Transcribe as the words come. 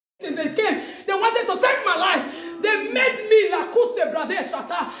They came, they wanted to take my life. They made me like Kuse Brade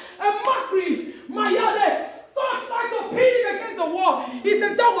Shata, a mockery, Mayade. So I tried to pin him against the wall. He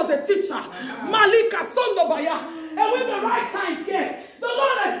said that was a teacher, Malika Sondobaya. And when the right time came, the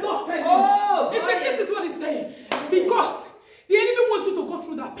Lord exalted him. He said, this is what he's saying. Because the enemy wants you to go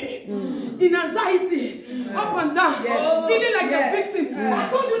through that pain, in anxiety, up and down, feeling like a victim. I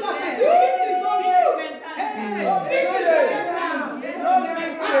told you last time, victims don't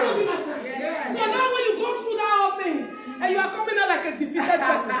So now when you go through that whole thing, and you are coming out like a defeated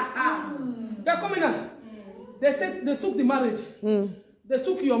person, they are coming out. They took the marriage. They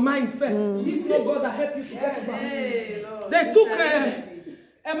took your mind first. It's not God that helped you to get it back. They took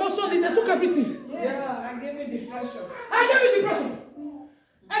emotionally, they took everything. I gave you depression.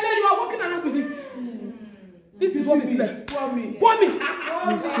 And then you are walking around with it. This is what is there. Pour me. And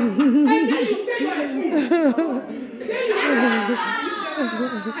then you stay like me.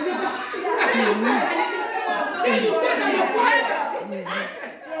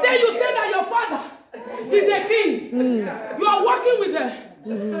 Then you say that your father is a king. You are working with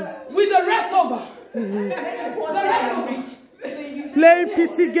the rest of it. Play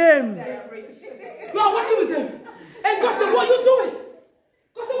pity game. You are working with them. And God said, what are you doing?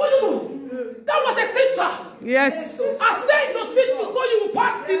 God said, what are you doing? That was a teacher. Yes. I said to teach you so you will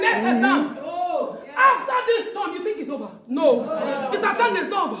pass the next exam. After this storm, you think it's over? No. It's a time it's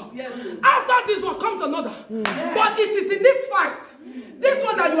not over. After this one comes another. But it is in this fight, this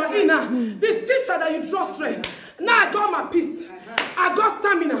one that you are in now, this teacher that you draw strength. Now I got my peace. I got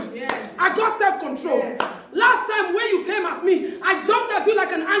stamina. I got self-control. Last time when you came at me, I jumped at you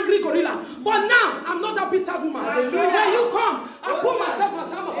like an angry gorilla. But now, I'm not that bitter woman. When you come, I put myself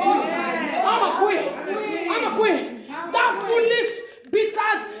as I'm a queen. I'm a queen. That foolish,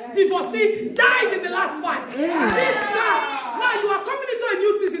 bitter divorcee died in the last fight. Now you are coming into a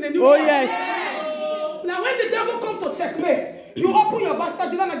new season, a new fight. Yes. Now when the devil comes to checkmate, you open your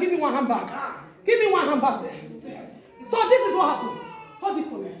bastard, Juliana, give me one handbag. Give me one handbag. So this is what happened. Hold this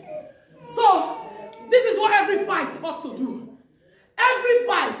for me. So this is what every fight ought to do. Every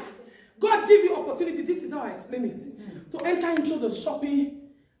fight, God give you opportunity. This is how I explain it. To enter into the shopping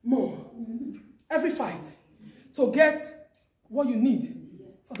mall. Every fight. To get what you need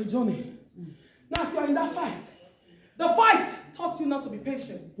for the journey. Now if you are in that fight, the fight taught you not to be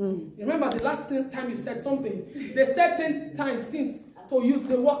patient. Remember the last time you said something. They said 10 times things to you.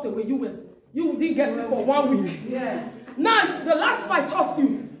 They walked away. You didn't get it for 1 week. Now the last fight taught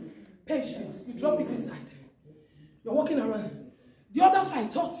you patience. You drop it inside. You're walking around. The other fight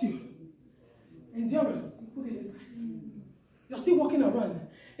taught you endurance. You put it inside. You're still walking around.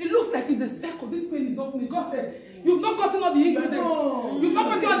 It looks like it's a circle. This pain is not finished. God said, you've not gotten all the ingredients. You've not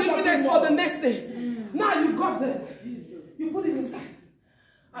gotten all the ingredients for the next day. Now you got this. You put it inside.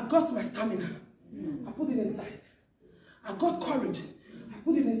 I got my stamina. I put it inside. I got courage. I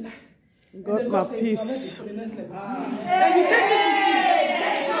put it inside. Got my peace. And you take it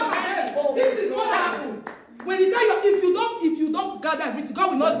with you. This is what happened. When he tell you, if you don't gather everything, God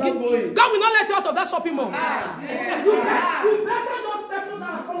will not let you out of that shopping mall. You better not settle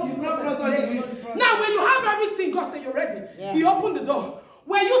down. Now when you have everything, God said you're ready. He opened the door.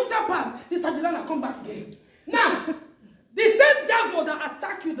 When you step back, this Sajilana come back again. Now, the same devil that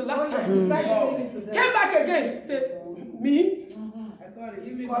attacked you the last time came back again. Said, me? I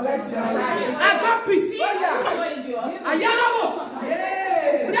got peace.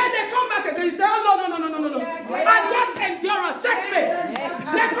 Then they come back again. You say, oh, no. I got endurance. Checkmate.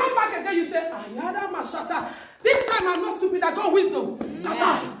 They come back again. You say, Ayada Mashata. This time I'm not stupid. I got wisdom. Tata.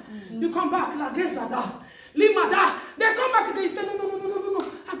 You come back. Lageshada. Limada. They come back again. You say, no.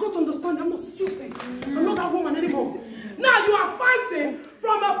 I got to understand. I'm not stupid. I'm not that woman anymore. Now you are fighting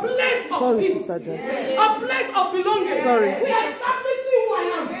from a place of peace. A place of belonging. We are establishing who I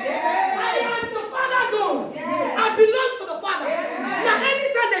am. I am the Father's own. I belong to the Father. Now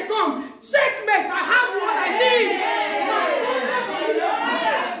anytime they come, checkmate, I have what I need.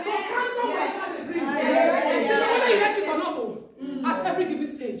 So cancel my dream. Whether you like it or not, at every given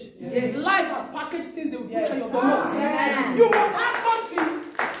stage, life has packaged things they will put on your doormat. You must have something.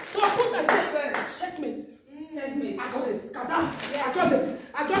 So I put myself, checkmate. I got this. I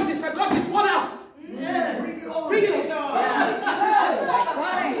got this. What else? Bring it on.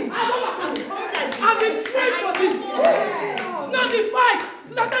 I've been trained for this. Now the fight.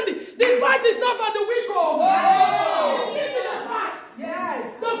 The fight is not for the weak. This is the fight.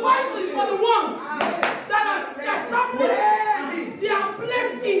 The fight is for the ones